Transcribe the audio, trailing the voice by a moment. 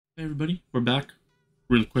Hey everybody, we're back.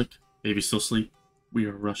 Real quick. Baby's still asleep. We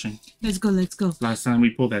are rushing. Let's go, let's go. Last time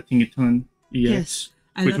we pulled that Tingaton EX, Yes,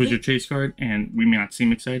 which was your chase card, and we may not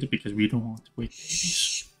seem excited because we don't want to wait.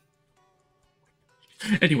 Shh.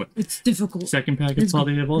 Anyway. It's difficult. Second pack is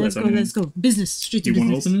probably Let's go, let's go. Business, straight to business.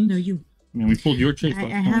 You want to open it? No, you. I mean, we pulled your chase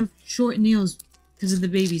card. I have short nails because of the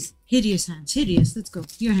babies. Hideous hands, hideous. Let's go.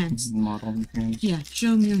 Your hands. Model hands. Yeah,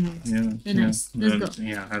 show them your hands. Yeah, they're nice. Let's go.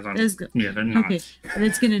 Yeah, let's go. Yeah, they're not. Okay,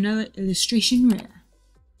 let's get another illustration rare.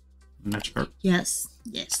 Match card. Yes,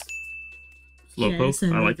 yes.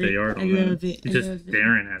 Slowpoke. I like the art on that. I love it. He's just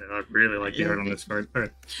staring at it. I really like the art on this card. All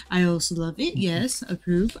right. I also love it. Yes,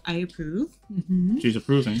 approve. I approve. She's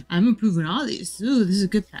approving. I'm approving all these. Ooh, this is a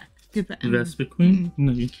good pack. Good pack. That's the queen?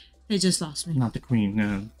 No, you... They just lost me. Not the queen,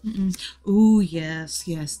 no. Ooh, yes,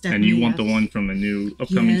 yes, definitely. And you want the one from the new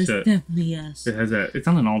upcoming set. Definitely, yes. It has a, it's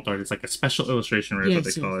not an alt art, it's like a special illustration rare, what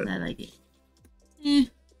they call it. I like it.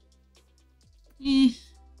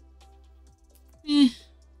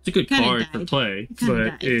 It's a good card for play,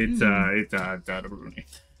 but it's out of Rooney.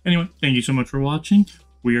 Anyway, thank you so much for watching.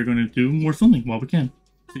 We are going to do more filming while we can.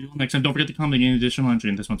 See you all next time. Don't forget to comment again additional entry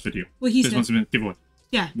in this month's video. What he this said. month's giveaway.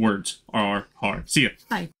 Yeah. Words are hard. See ya.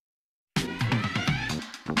 Bye.